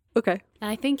 Okay. And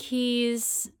I think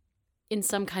he's in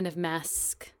some kind of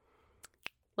mask.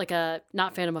 Like a,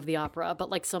 not Phantom of the Opera, but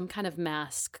like some kind of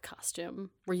mask costume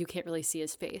where you can't really see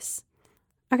his face.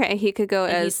 Okay, he could go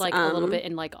And as he's like a little bit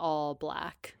in like all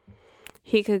black.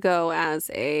 He could go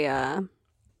as a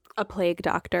plague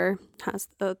doctor.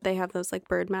 They have those like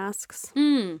bird masks.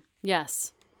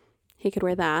 Yes. He could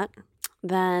wear that.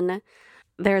 Then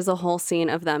there's a whole scene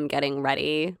of them getting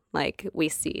ready. Like we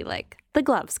see like the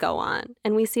gloves go on,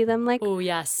 and we see them like Oh,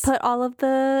 yes. put all of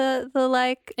the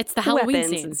like It's the Halloween weapons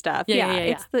scene. and stuff.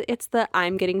 Yeah. It's the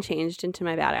I'm getting changed into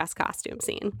my badass costume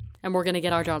scene. And we're going to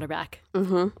get our daughter back.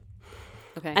 Mm-hmm.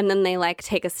 Okay. And then they like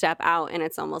take a step out, and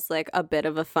it's almost like a bit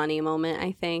of a funny moment,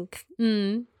 I think,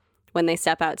 when they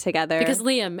step out together. Because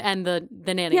Liam and the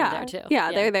nanny are there too.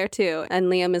 Yeah, they're there too. And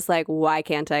Liam is like, why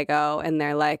can't I go? And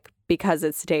they're like, because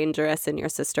it's dangerous and your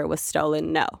sister was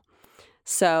stolen. No.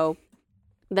 So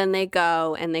then they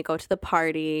go to the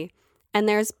party, and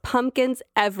there's pumpkins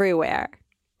everywhere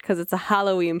because it's a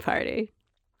Halloween party.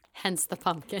 Hence the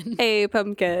pumpkin. Hey,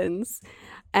 pumpkins.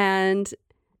 And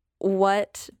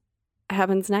what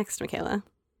happens next, Michaela?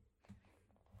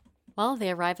 Well,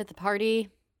 they arrive at the party.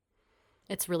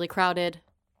 It's really crowded.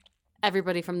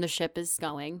 Everybody from the ship is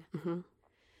going. Mm-hmm.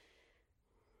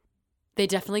 They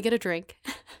definitely get a drink.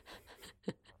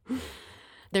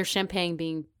 There's champagne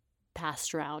being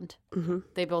passed around. Mm-hmm.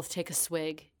 They both take a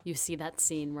swig. You see that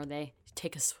scene where they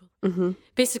take a Mm-hmm.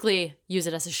 basically use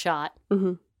it as a shot,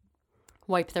 Mm-hmm.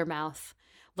 wipe their mouth,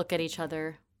 look at each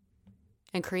other,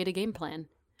 and create a game plan.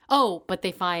 Oh, but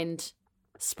they find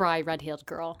spry red-heeled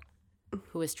girl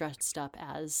who is dressed up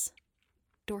as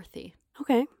Dorothy.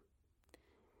 Okay.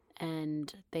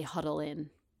 And they huddle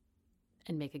in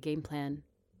and make a game plan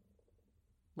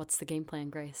What's the game plan,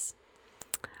 Grace?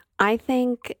 I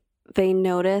think they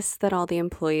notice that all the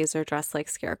employees are dressed like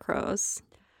scarecrows.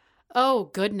 Oh,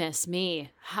 goodness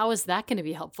me. How is that going to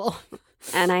be helpful?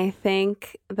 And I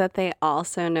think that they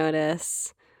also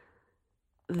notice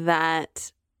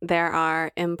that there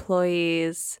are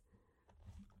employees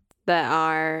that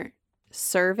are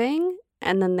serving,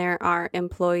 and then there are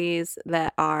employees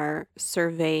that are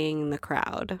surveying the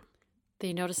crowd.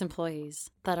 They notice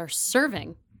employees that are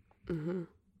serving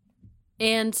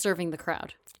and serving the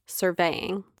crowd.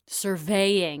 Surveying.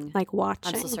 Surveying. Like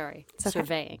watching. I'm so sorry. It's okay.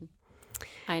 Surveying.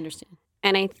 I understand.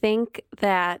 And I think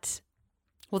that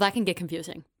Well, that can get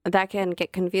confusing. that can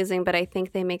get confusing, but I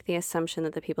think they make the assumption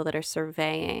that the people that are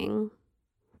surveying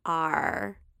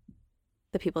are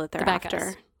the people that they're The bad after.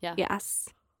 guys. Yeah. Yes.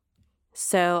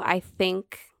 So I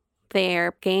think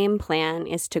their game plan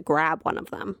is to grab one of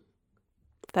them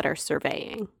that are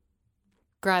surveying.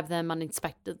 Grab them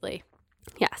unexpectedly.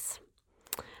 Yes.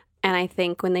 And I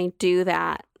think when they do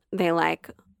that, they like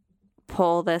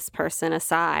pull this person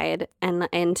aside and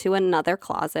into another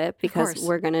closet because course.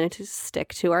 we're going to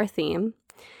stick to our theme.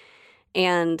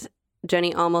 And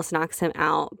Jenny almost knocks him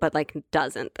out, but like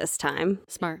doesn't this time.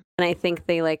 Smart. And I think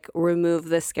they like remove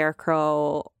the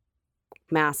scarecrow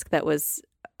mask that was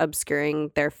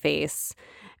obscuring their face,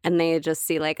 and they just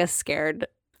see like a scared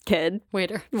kid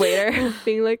Waiter.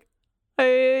 being like,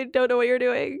 I don't know what you're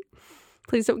doing.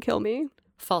 Please don't kill me.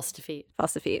 False defeat.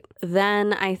 False defeat.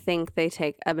 Then I think they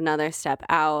take another step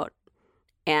out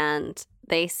and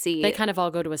they see. They kind of all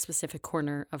go to a specific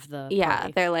corner of the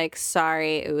party. They're like,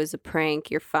 sorry, it was a prank.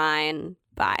 You're fine.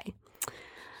 Bye.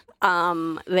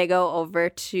 They go over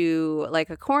to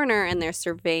like a corner and they're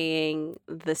surveying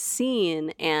the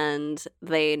scene, and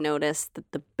they notice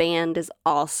that the band is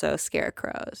also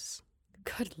scarecrows,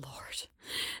 Good Lord.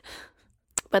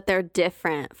 but they're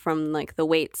different from like the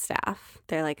wait staff.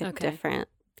 They're like a Okay. different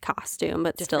costume,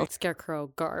 but Different still, scarecrow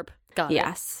garb. Got it.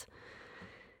 yes.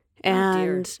 Oh,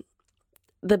 dear. And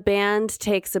the band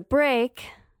takes a break,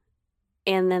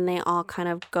 and then they all kind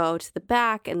of go to the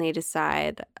back and they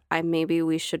decide, maybe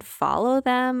we should follow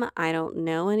them. I don't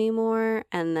know anymore.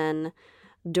 And then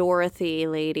Dorothy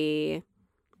lady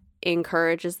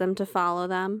encourages them to follow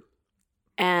them.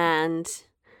 And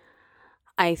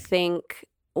I think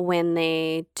when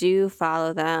they do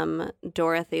follow them,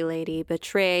 Dorothy lady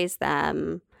betrays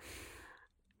them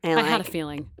and I had a like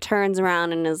feeling. turns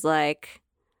around and is like,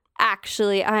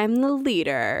 actually, I'm the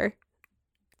leader.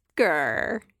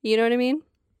 Grr. You know what I mean?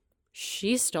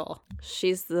 She stole.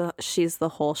 She's the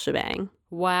whole shebang.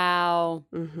 Wow.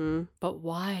 Mm-hmm. But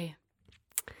why?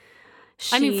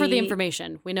 I mean, for the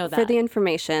information. We know that. For the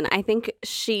information, I think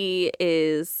she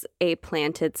is a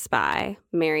planted spy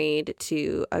married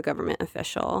to a government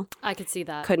official. I could see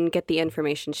that. Couldn't get the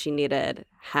information she needed,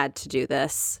 had to do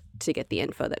this to get the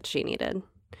info that she needed.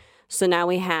 So now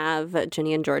we have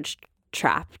Ginny and George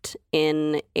trapped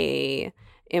in a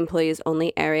employees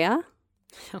only area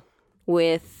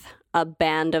with a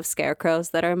band of scarecrows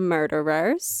that are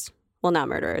murderers. Well, not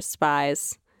murderers,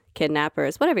 spies,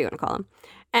 kidnappers, whatever you want to call them.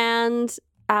 And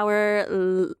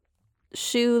our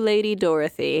shoe lady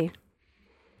Dorothy.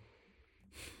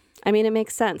 I mean, it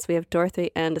makes sense. We have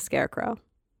Dorothy and a scarecrow.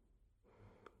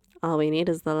 All we need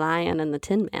is the lion and the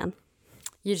Tin Man.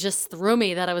 You just threw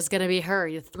me that I was going to be her.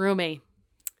 You threw me.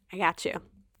 I got you.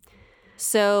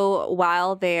 So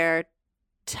while they're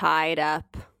tied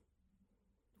up,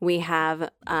 we have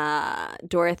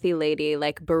Dorothy lady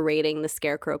like berating the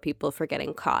scarecrow people for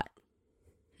getting caught.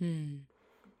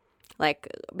 Like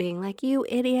being like, you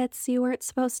idiots, you weren't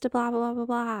supposed to blah, blah, blah,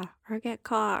 blah, or get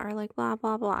caught, or like blah,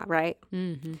 blah, blah, right?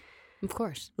 Mm-hmm. Of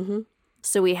course. Mm-hmm.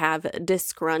 So we have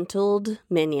disgruntled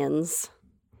minions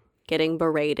getting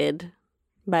berated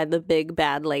by the big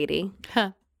bad lady.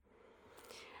 Huh.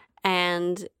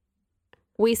 And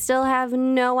we still have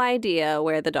no idea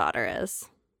where the daughter is.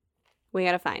 We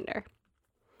got to find her.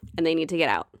 And they need to get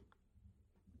out.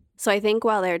 So I think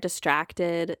while they're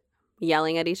distracted,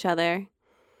 yelling at each other,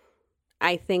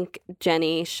 I think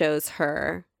Jenny shows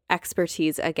her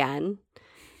expertise again.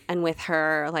 And with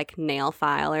her like nail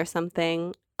file or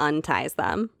something, unties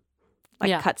them.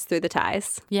 Like cuts through the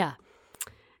ties. Yeah.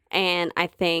 And I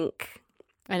think...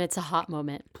 And it's a hot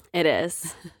moment. It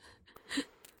is.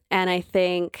 And I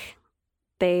think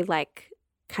they like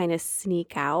kind of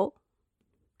sneak out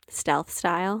stealth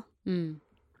style.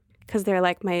 Because they're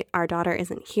like, our daughter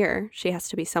isn't here. She has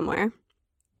to be somewhere.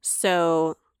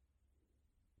 So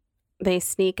they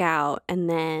sneak out and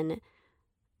then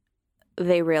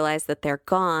they realize that they're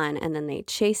gone and then they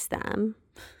chase them.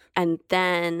 And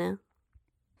then...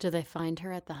 Do they find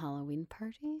her at the Halloween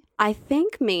party? I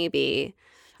think maybe.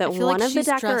 that I feel one like of the she's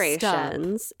dressed up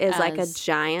decorations is like a as-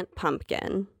 giant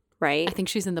pumpkin, right? I think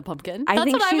she's in the pumpkin. I That's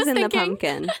think what she's was in the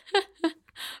thinking. pumpkin.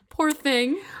 Poor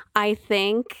thing. I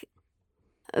think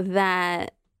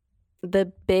that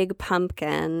the big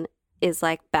pumpkin is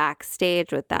like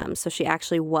backstage with them. So she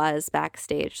actually was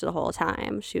backstage the whole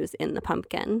time. She was in the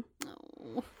pumpkin.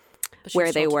 Oh. But she Where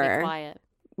was they told to be were. quiet,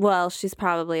 Well, she's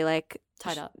probably like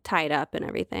tied up. and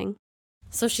everything.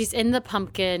 So she's in the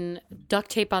pumpkin, duct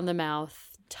tape on the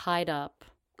mouth, tied up.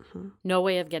 No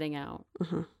way of getting out.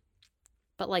 Mhm.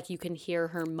 But like you can hear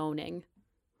her moaning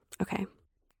Okay.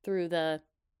 through the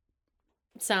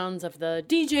sounds of the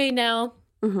DJ now.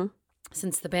 Mm-hmm.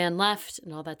 Since the band left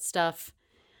and all that stuff.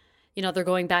 You know, they're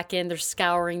going back in, they're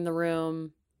scouring the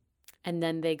room, and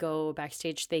then they go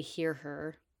backstage, they hear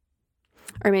her.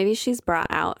 Or maybe she's brought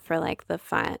out for like the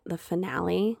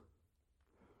finale.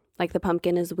 Like the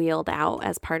pumpkin is wheeled out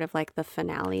as part of like the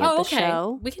finale of the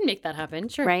show. We can make that happen,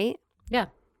 sure. Right? Yeah.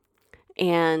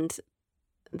 And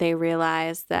they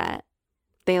realize that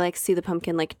they like see the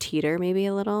pumpkin like teeter maybe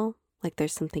a little. Like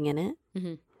there's something in it.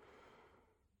 Mm-hmm.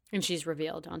 And she's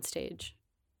revealed on stage.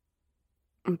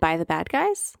 By the bad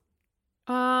guys?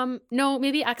 No,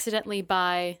 maybe accidentally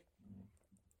by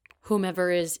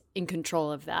whomever is in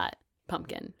control of that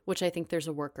pumpkin, which I think there's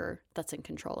a worker that's in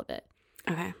control of it.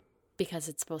 Okay. Because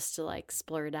it's supposed to like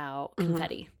splurt out Mhm.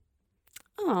 confetti.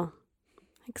 Oh,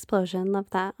 explosion. Love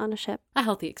that on a ship. A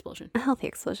healthy explosion. A healthy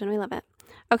explosion. We love it.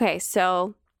 Okay,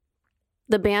 so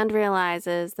the band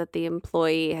realizes that the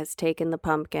employee has taken the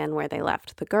pumpkin where they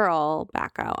left the girl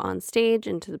back out on stage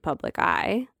into the public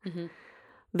eye. Mm-hmm.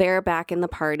 They're back in the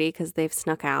party because they've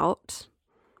snuck out,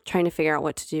 trying to figure out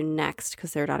what to do next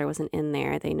because their daughter wasn't in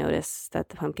there. They notice that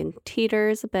the pumpkin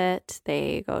teeters a bit.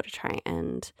 They go to try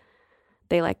and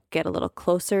they like get a little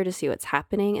closer to see what's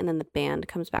happening, and then the band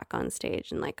comes back on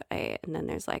stage and and then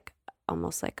there's like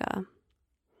almost like a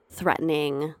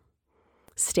threatening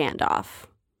standoff.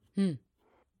 Hmm.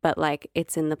 But like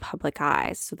it's in the public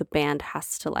eye, so the band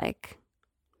has to like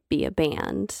be a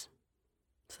band.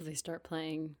 So they start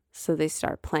playing So they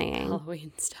start playing.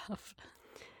 Halloween stuff.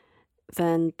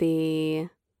 Then the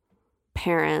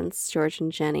parents, George and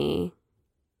Jenny,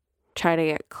 try to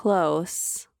get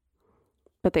close,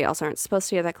 but they also aren't supposed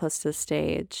to get that close to the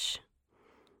stage.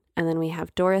 And then we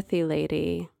have Dorothy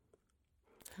lady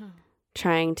Oh.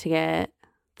 trying to get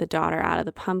the daughter out of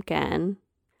the pumpkin.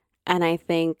 And I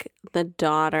think the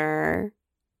daughter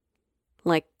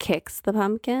like kicks the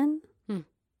pumpkin.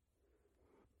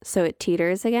 So it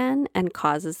teeters again and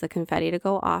causes the confetti to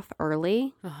go off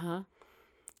early, Uh-huh.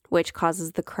 which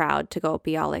causes the crowd to go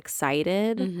be all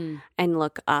excited Mm-hmm. and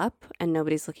look up, and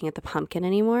nobody's looking at the pumpkin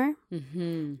anymore.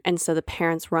 Mm-hmm. And so the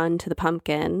parents run to the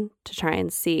pumpkin to try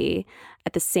and see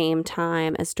at the same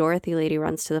time as Dorothy lady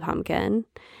runs to the pumpkin,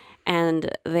 and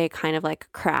they kind of like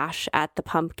crash at the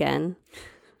pumpkin,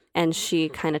 and she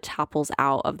kind of topples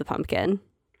out of the pumpkin.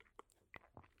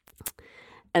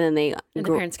 And then And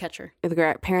the parents catch her.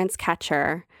 the parents catch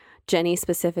her. Jenny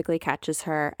specifically catches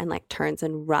her and like turns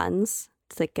and runs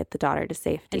to like get the daughter to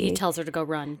safety. And he tells her to go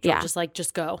run. Yeah. Just like,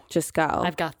 just go. Just go.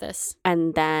 I've got this.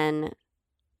 And then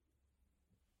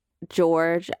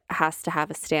George has to have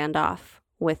a standoff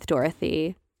with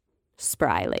Dorothy,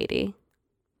 spry lady.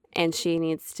 And she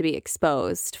needs to be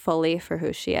exposed fully for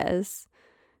who she is.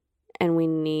 And we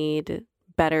need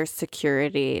better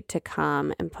security to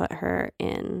come and put her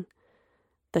in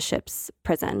the ship's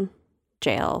prison,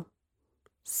 jail,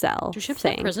 cell. Do ships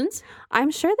thing. have prisons?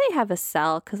 I'm sure they have a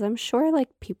cell because I'm sure like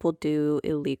people do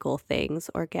illegal things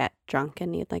or get drunk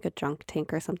and need like a drunk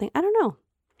tank or something. I don't know.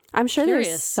 I'm sure there's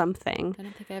Curious. something. I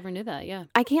don't think I ever knew that. Yeah.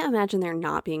 I can't imagine there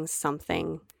not being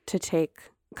something to take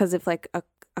because if like a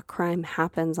crime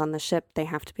happens on the ship, they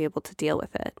have to be able to deal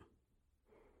with it.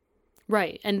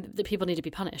 Right. And the people need to be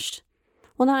punished.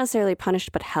 Well, not necessarily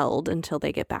punished, but held until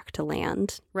they get back to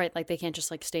land. Right. Like they can't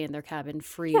just like stay in their cabin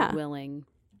free Yeah. willing.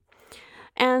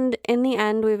 And in the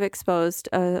end, we've exposed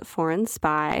a foreign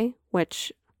spy,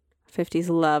 which 50s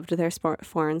loved their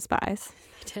foreign spies.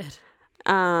 They did.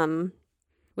 We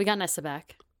We got Nessa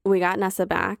back. got Nessa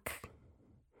back.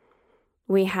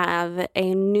 We have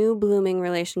a new blooming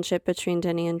relationship between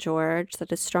Jenny and George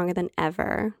that is stronger than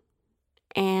ever.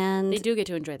 And They do get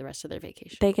to enjoy the rest of their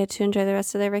vacation. they get to enjoy the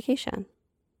rest of their vacation.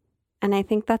 And I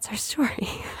think that's our story.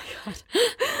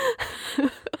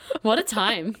 What a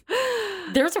time.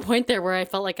 There was a point there where I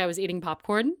felt like I was eating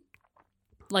popcorn,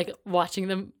 like watching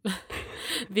them,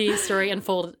 the story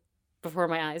unfold before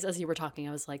my eyes as you were talking.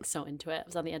 I was like so into it. I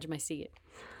was on the edge of my seat.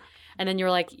 And then you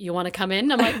were like, you want to come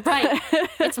in? I'm like, right.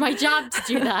 It's my job to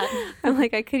do that. I'm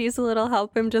like, I could use a little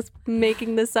help. I'm just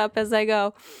making this up as I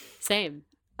go. Same.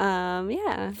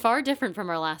 Yeah. Far different from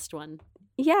our last one.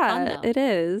 Yeah, Fun, though. it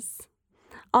is.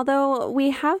 Although we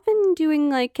have been doing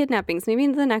like kidnappings. Maybe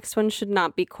the next one should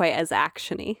not be quite as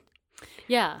actiony.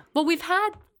 Yeah. Well, we've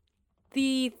had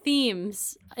the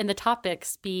themes and the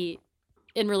topics be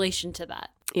in relation to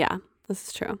that. Yeah, this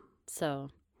is true. So,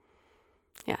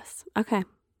 Yes. Okay.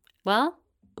 well,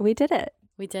 We did it.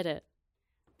 we did it.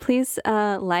 Please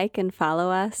like and follow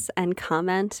us and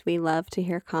comment. We love to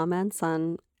hear comments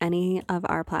on any of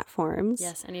our platforms.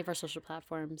 Yes, any of our social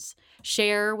platforms.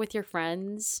 Share with your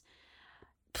friends.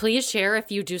 Please share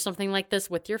if you do something like this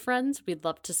with your friends. We'd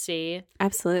love to see.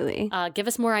 Absolutely. Give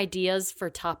us more ideas for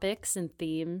topics and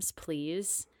themes,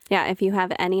 please. Yeah, if you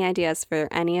have any ideas for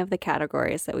any of the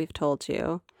categories that we've told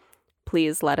you,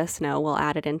 please let us know. We'll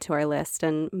add it into our list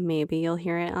and maybe you'll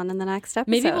hear it on in the next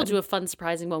episode. Maybe we'll do a fun,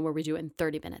 surprising one where we do it in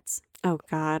 30 minutes. Oh,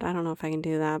 God. I don't know if I can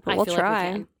do that, but I we'll feel try.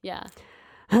 like we can.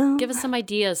 Yeah. Give us some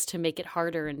ideas to make it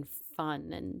harder and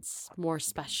fun and more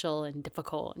special and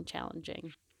difficult and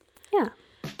challenging. Yeah.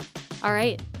 All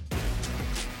right.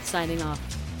 Signing off.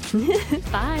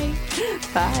 Bye.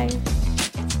 Bye.